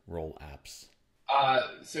dimension roll apps?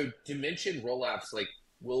 So dimension rollups, like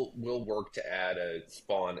we'll work to add a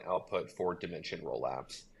spawn output for dimension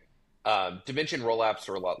rollups. Dimension rollups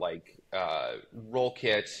are a lot like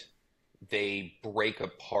Rollkit they break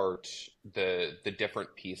apart the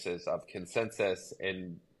different pieces of consensus,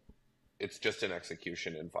 and it's just an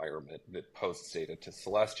execution environment that posts data to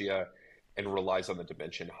Celestia and relies on the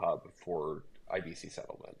Dimension hub for IBC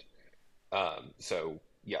settlement. So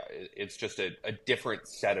yeah, it's just a different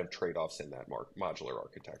set of trade-offs in that modular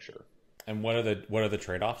architecture. And what are the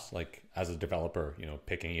trade-offs, like as a developer,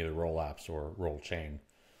 picking either roll apps or roll chain?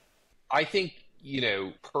 I think,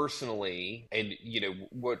 personally, and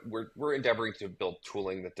what we're endeavoring to build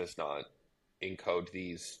tooling that does not encode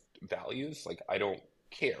these values. Like, I don't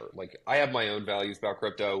care. Like, I have my own values about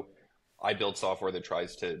crypto. I build software that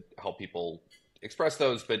tries to help people express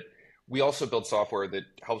those, but we also build software that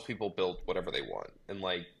helps people build whatever they want. And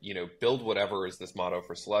like, build whatever is this motto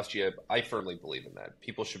for Celestia. I firmly believe in that.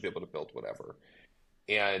 People should be able to build whatever.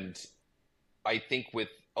 And I think with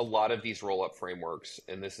a lot of these roll-up frameworks,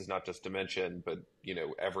 and this is not just Dimension, but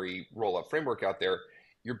every roll-up framework out there,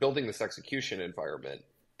 you're building this execution environment.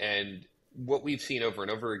 And what we've seen over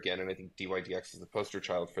and over again, and I think DYDX is the poster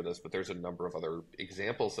child for this, but there's a number of other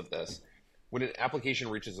examples of this. When an application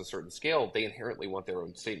reaches a certain scale, they inherently want their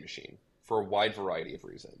own state machine for a wide variety of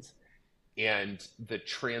reasons. And the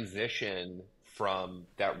transition from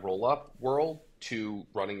that roll-up world to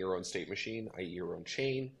running your own state machine, i.e. your own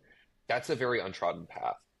chain, that's a very untrodden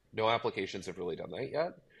path. No applications have really done that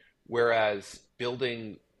yet. Whereas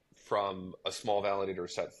building from a small validator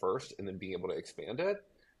set first and then being able to expand it,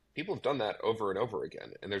 people have done that over and over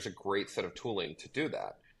again. And there's a great set of tooling to do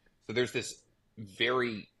that. So there's this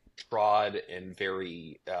very trod and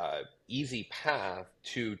very easy path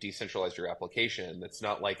to decentralize your application. That's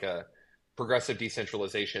not like a progressive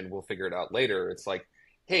decentralization, we'll figure it out later. It's like,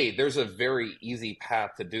 hey, there's a very easy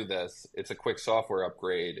path to do this. It's a quick software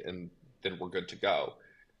upgrade, and then we're good to go.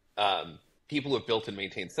 People who have built and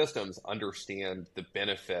maintained systems understand the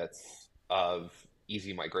benefits of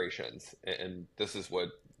easy migrations, and this is what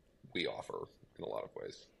we offer in a lot of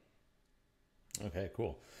ways. Okay,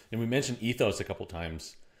 cool. And we mentioned Ethos a couple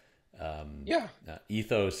times.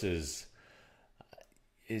 Ethos is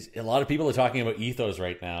a lot of people are talking about Ethos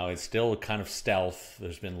right now. It's still kind of stealth.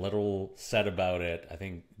 There's been little said about it. I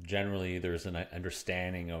think generally there's an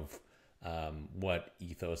understanding of what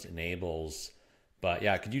Ethos enables. But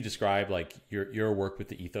yeah, could you describe like your work with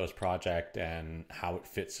the Ethos project and how it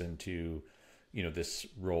fits into this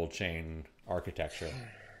roll chain architecture?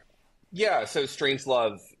 Yeah, so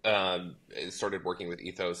Strangelove started working with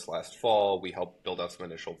Ethos last fall. We helped build out some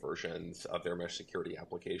initial versions of their mesh security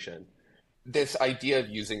application. This idea of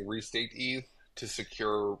using restate ETH to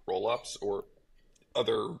secure rollups or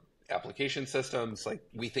other application systems, like,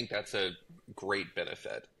 we think that's a great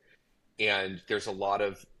benefit. And there's a lot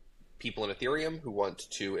of people in Ethereum who want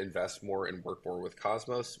to invest more and work more with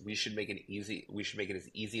Cosmos. We should make it as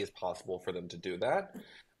easy as possible for them to do that.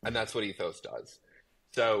 And that's what Ethos does.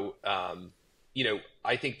 So,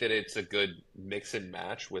 I think that it's a good mix and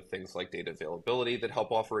match with things like data availability that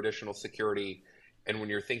help offer additional security. And when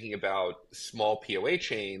you're thinking about small POA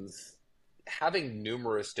chains, having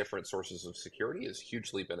numerous different sources of security is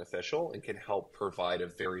hugely beneficial and can help provide a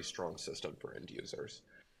very strong system for end users.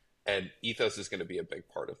 And Ethos is going to be a big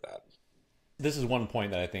part of that. This is one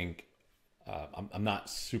point that I think I'm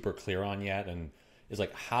not super clear on yet, and is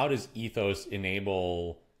like, how does Ethos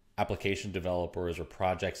enable application developers or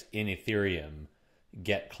projects in Ethereum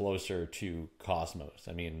get closer to Cosmos?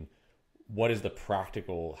 I mean, what is the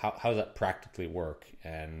practical, how does that practically work?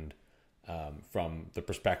 And from the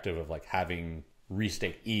perspective of like having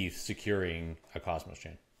restate ETH securing a Cosmos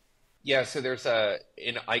chain? Yeah, so there's an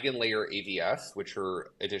eigenlayer AVS, which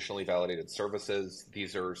are additionally validated services.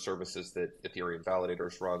 These are services that Ethereum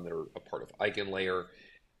validators run. They're a part of eigenlayer.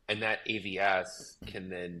 And that AVS can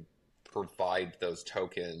then provide those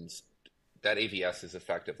tokens. That AVS is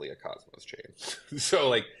effectively a Cosmos chain. So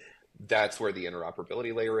like, that's where the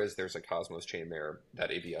interoperability layer is. There's a Cosmos chain there. That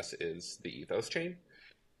AVS is the Ethos chain.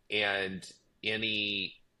 And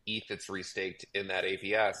any ETH that's restaked in that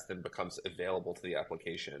AVS then becomes available to the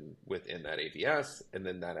application within that AVS. And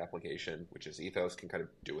then that application, which is Ethos, can kind of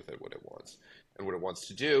do with it what it wants. And what it wants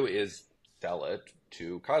to do is sell it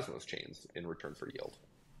to Cosmos chains in return for yield.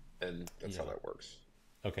 And that's how that works.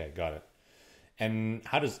 Okay, got it. And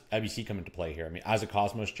how does IBC come into play here? I mean, as a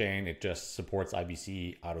Cosmos chain, it just supports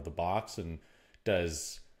IBC out of the box. And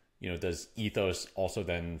does Ethos also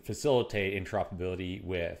then facilitate interoperability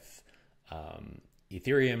with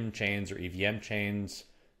Ethereum chains or EVM chains?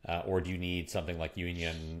 Or do you need something like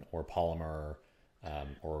Union or Polymer,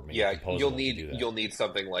 or maybe you'll need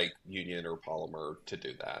something like Union or Polymer to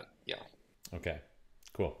do that. Yeah. Okay.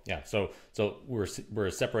 Cool. Yeah. So we're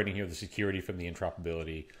separating here the security from the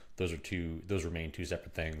interoperability. Those remain two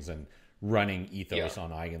separate things, and running Ethos Yeah.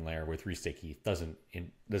 on EigenLayer with restake ETH doesn't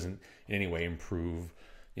in any way improve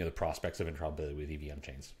the prospects of interoperability with EVM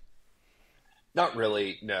chains. Not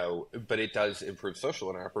really, no, but it does improve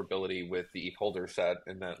social interoperability with the ETH holder set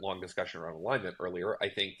and that long discussion around alignment earlier. I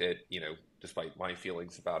think that, despite my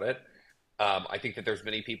feelings about it, I think that there's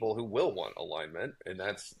many people who will want alignment, and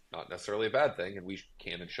that's not necessarily a bad thing, and we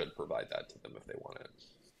can and should provide that to them if they want it.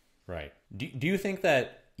 Right. Do you think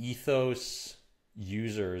that Ethos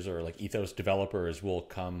users or like Ethos developers will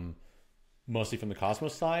come mostly from the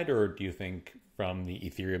Cosmos side, or do you think from the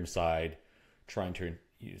Ethereum side trying to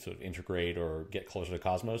sort of integrate or get closer to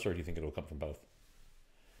Cosmos, or do you think it'll come from both?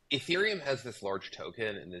 Ethereum has this large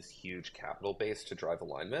token and this huge capital base to drive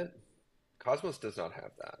alignment. Cosmos does not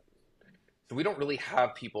have that. So we don't really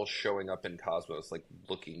have people showing up in Cosmos like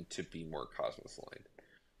looking to be more Cosmos aligned.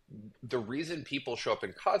 The reason people show up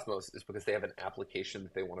in Cosmos is because they have an application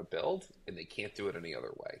that they want to build and they can't do it any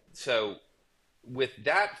other way. So with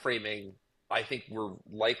that framing, I think we're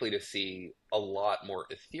likely to see a lot more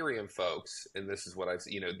Ethereum folks, and this is what I've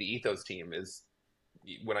seen. The Ethos team is,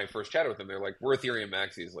 when I first chatted with them, they're like, we're Ethereum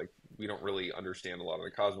maxis, like we don't really understand a lot of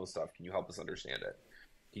the Cosmos stuff. Can you help us understand it?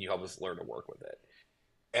 Can you help us learn to work with it?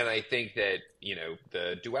 And I think that,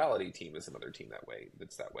 the Duality team is another team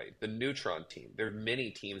that's that way. The Neutron team, there are many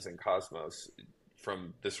teams in Cosmos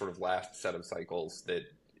from this sort of last set of cycles that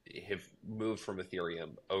have moved from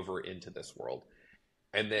Ethereum over into this world.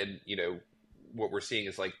 And then, what we're seeing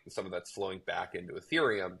is like some of that's flowing back into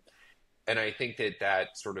Ethereum. And I think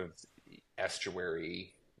that sort of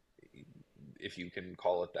estuary, if you can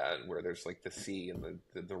call it that, where there's like the sea and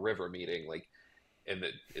the river meeting, like, and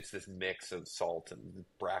it's this mix of salt and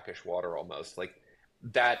brackish water almost, like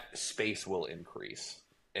that space will increase.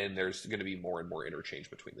 And there's going to be more and more interchange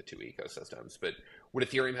between the two ecosystems. But what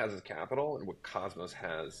Ethereum has is capital, and what Cosmos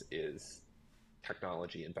has is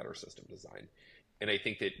technology and better system design. And I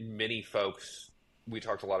think that many folks, we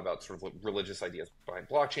talked a lot about sort of religious ideas behind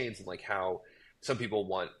blockchains and like how some people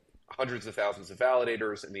want hundreds of thousands of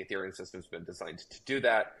validators, and the Ethereum system's been designed to do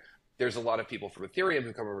that. There's a lot of people from Ethereum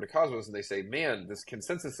who come over to Cosmos and they say, man, this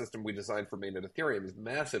consensus system we designed for mainnet Ethereum is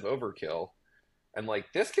massive overkill. And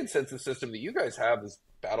like this consensus system that you guys have is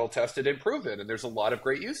battle tested and proven, and there's a lot of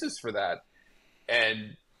great uses for that.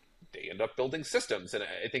 And they end up building systems. And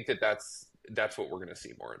I think that that's what we're going to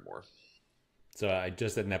see more and more. So I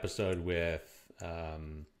just did an episode with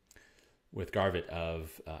Garvit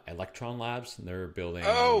of Electron Labs, and they're building.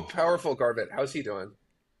 Oh, powerful Garvit! How's he doing?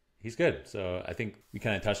 He's good. So I think we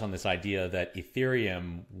kind of touched on this idea that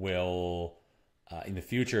Ethereum will, in the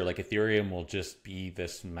future, like Ethereum will just be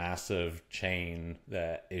this massive chain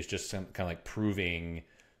that is just some kind of like proving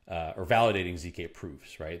or validating ZK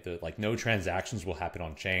proofs, right? Like no transactions will happen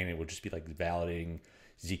on chain. It will just be like validating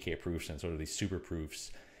ZK proofs and sort of these super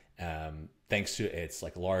proofs. Thanks to its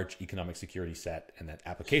like large economic security set, and that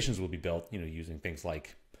applications will be built, using things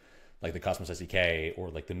like the Cosmos SDK or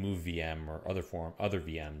like the Move VM or other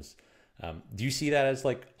VMs. Do you see that as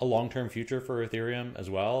like a long-term future for Ethereum as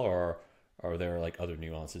well, or are there like other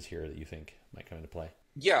nuances here that you think might come into play?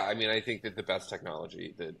 Yeah, I mean, I think that the best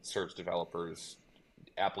technology that serves developers,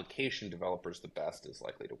 application developers the best is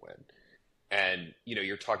likely to win. And,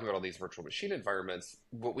 you're talking about all these virtual machine environments.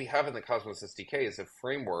 What we have in the Cosmos SDK is a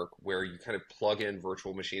framework where you kind of plug in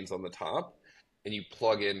virtual machines on the top and you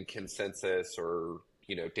plug in consensus or,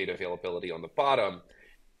 data availability on the bottom.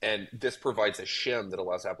 And this provides a shim that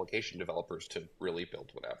allows application developers to really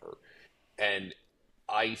build whatever. And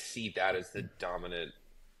I see that as the dominant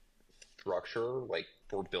structure, like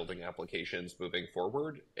for building applications moving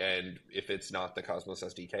forward. And if it's not the Cosmos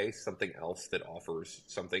SDK, something else that offers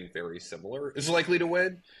something very similar is likely to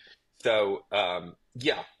win. So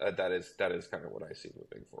that is kind of what I see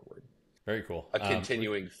moving forward. Very cool. A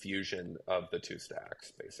continuing fusion of the two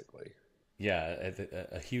stacks, basically. Yeah,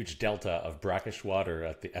 a huge delta of brackish water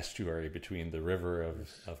at the estuary between the river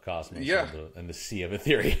of Cosmos and the sea of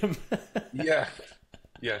Ethereum. Yeah.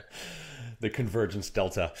 Yeah. The convergence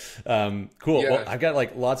delta. Cool. Yeah. Well, I've got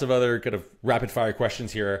like lots of other kind of rapid fire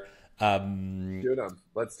questions here. Do them.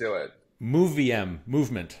 Let's do it. Move VM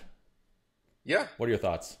movement. Yeah. What are your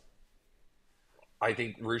thoughts? I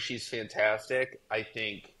think Rushi's fantastic. I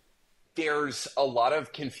think there's a lot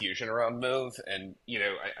of confusion around Move, and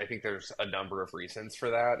I think there's a number of reasons for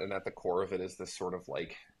that, and at the core of it is this sort of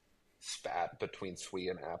like spat between Sui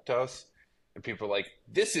and Aptos, and people are like,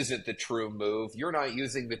 this isn't the true move, you're not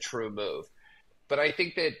using the true move. But I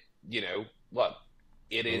think that look,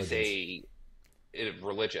 it is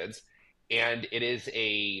religions, and it is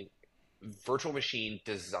a virtual machine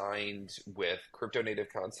designed with crypto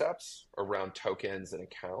native concepts around tokens and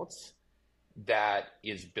accounts. that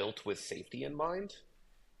is built with safety in mind.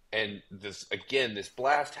 And this, again, this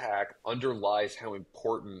blast hack underlies how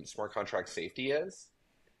important smart contract safety is.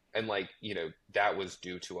 And like, that was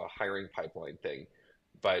due to a hiring pipeline thing.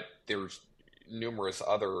 But there's numerous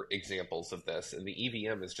other examples of this, and the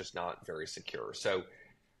EVM is just not very secure. So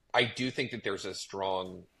I do think that there's a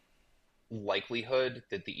strong likelihood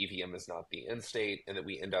that the EVM is not the end state and that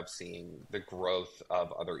we end up seeing the growth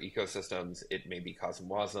of other ecosystems. It may be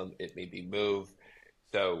Cosmos, it may be Move.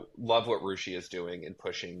 So love what Rushi is doing in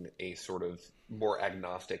pushing a sort of more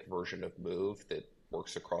agnostic version of Move that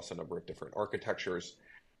works across a number of different architectures.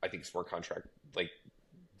 I think smart contract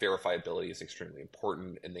verifiability is extremely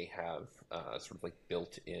important, and they have sort of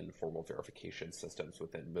built-in formal verification systems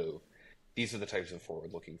within Move. These are the types of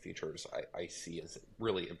forward-looking features I see as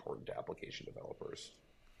really important to application developers.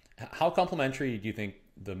 How complementary do you think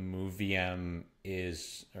the Move VM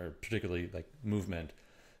is, or particularly movement,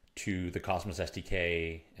 to the Cosmos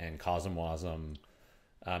SDK and Cosmwasm?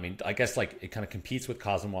 I mean, I guess it kind of competes with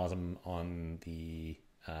Cosmwasm on the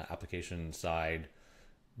application side,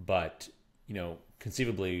 but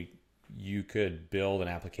conceivably you could build an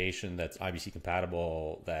application that's IBC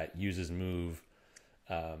compatible that uses Move.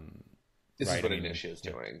 This is what Initia is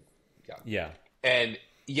doing. Yeah. And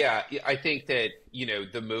I think that,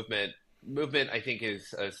 the movement, I think,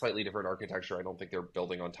 is a slightly different architecture. I don't think they're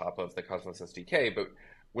building on top of the Cosmos SDK, but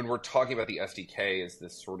when we're talking about the SDK as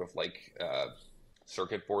this sort of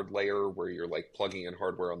circuit board layer where you're plugging in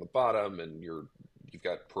hardware on the bottom and you've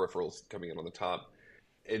got peripherals coming in on the top,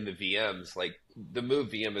 in the VMs, the Move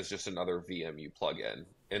VM is just another VM you plug in,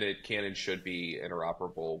 and it can and should be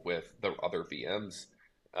interoperable with the other VMs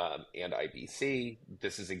and IBC.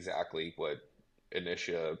 This is exactly what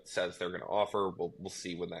Initia says they're going to offer. We'll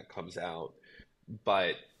see when that comes out.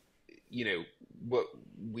 But what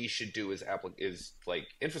we should do is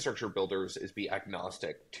infrastructure builders is be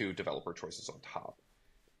agnostic to developer choices on top.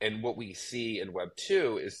 And what we see in Web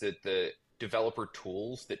 2 is that the developer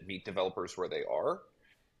tools that meet developers where they are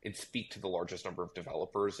and speak to the largest number of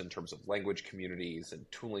developers in terms of language communities and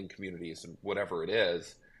tooling communities and whatever it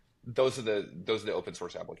is, those are the open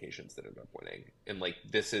source applications that end up winning. And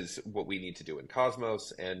this is what we need to do in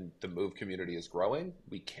Cosmos, and the Move community is growing.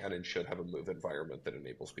 We can and should have a Move environment that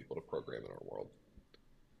enables people to program in our world.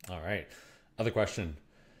 All right. Other question.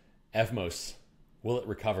 Evmos, will it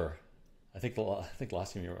recover? I think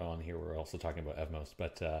last time you were on here, we were also talking about Evmos,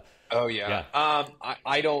 but oh yeah.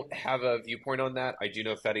 I don't have a viewpoint on that. I do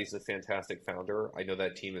know Fetty's a fantastic founder. I know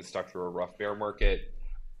that team is stuck through a rough bear market.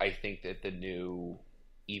 I think that the new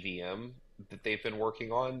EVM that they've been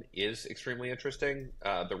working on is extremely interesting.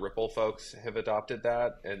 The Ripple folks have adopted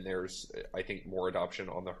that, and there's, I think, more adoption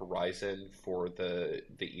on the horizon for the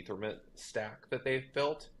Ethermint stack that they've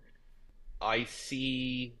built. I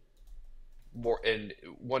see more, and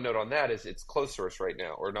one note on that is it's closed source right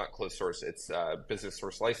now, or not closed source, it's business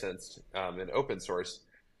source licensed and open source.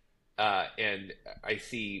 And I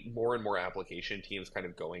see more and more application teams kind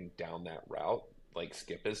of going down that route, like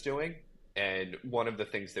Skip is doing. And one of the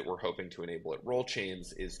things that we're hoping to enable at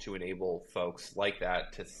Rollchains is to enable folks like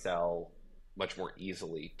that to sell much more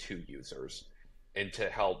easily to users and to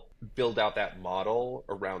help build out that model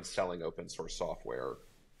around selling open source software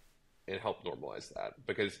and help normalize that.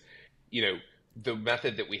 Because, the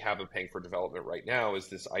method that we have of paying for development right now is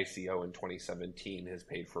this ICO in 2017 has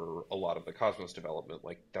paid for a lot of the Cosmos development.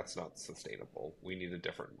 That's not sustainable. We need a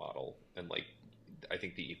different model. And I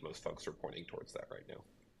think the Ethos folks are pointing towards that right now.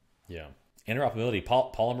 Yeah. Interoperability,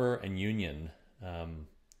 Polymer and Union.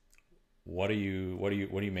 What do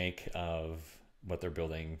you make of what they're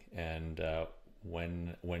building, and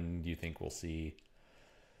when do you think we'll see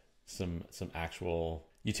some actual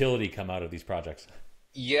utility come out of these projects?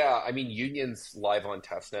 Yeah, I mean, Union's live on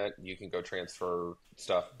testnet. You can go transfer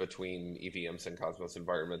stuff between EVMs and Cosmos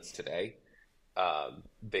environments today.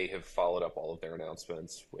 They have followed up all of their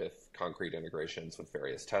announcements with concrete integrations with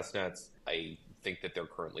various testnets. I think that they're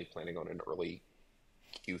currently planning on an early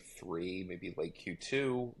Q3, maybe late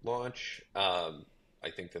Q2 launch. I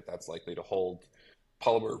think that that's likely to hold.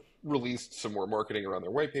 Polymer released some more marketing around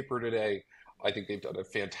their white paper today. I think they've done a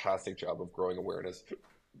fantastic job of growing awareness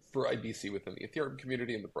for IBC within the Ethereum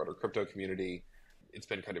community and the broader crypto community. It's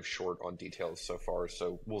been kind of short on details so far,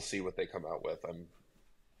 so we'll see what they come out with. I'm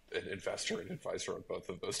an investor and advisor on both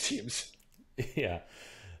of those teams. Yeah.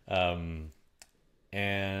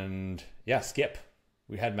 And yeah, Skip.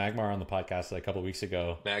 We had Magmar on the podcast a couple of weeks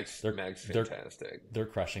ago. Mag's fantastic. They're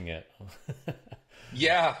crushing it.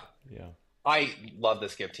 Yeah. Yeah. I love the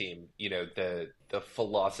Skip team. The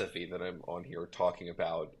philosophy that I'm on here talking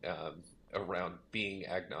about around being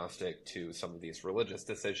agnostic to some of these religious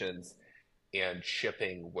decisions and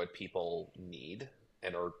shipping what people need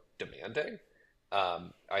and are demanding.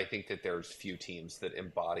 I think that there's few teams that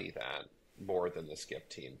embody that more than the Skip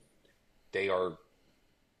team. They are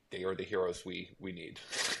the heroes we need.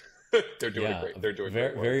 They're doing great. They're doing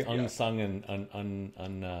very great work. very unsung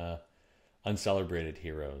and uncelebrated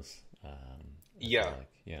heroes. Yeah. Like,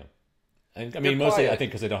 yeah. And I mean, mostly I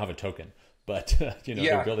think because they don't have a token, but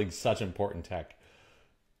they're building such important tech.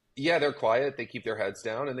 Yeah, they're quiet. They keep their heads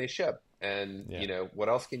down and they ship. And what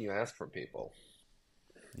else can you ask from people?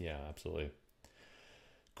 Yeah, absolutely.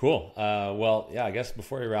 Cool. Well, yeah, I guess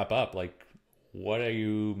before we wrap up, like, what are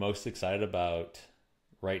you most excited about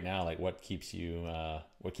right now? Like, what keeps you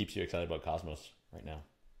excited about Cosmos right now?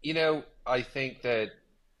 I think that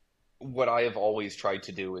what I have always tried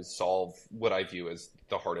to do is solve what I view as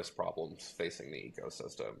the hardest problems facing the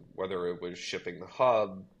ecosystem, whether it was shipping the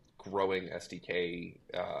hub, growing SDK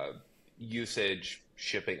usage,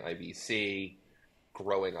 shipping IBC,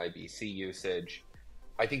 growing IBC usage.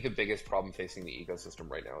 I think the biggest problem facing the ecosystem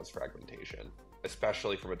right now is fragmentation,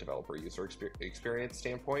 especially from a developer user experience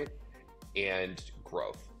standpoint, and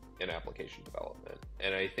growth in application development.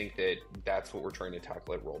 And I think that that's what we're trying to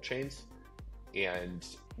tackle at Rollchains. And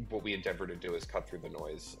what we endeavor to do is cut through the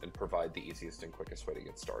noise and provide the easiest and quickest way to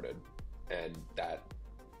get started. And that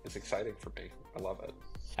is exciting for me. I love it.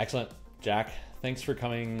 Excellent. Jack, thanks for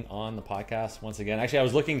coming on the podcast once again. Actually, I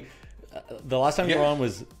was looking, the last time you were on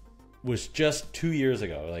was just 2 years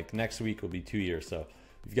ago. Like, next week will be 2 years. So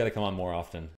you've got to come on more often.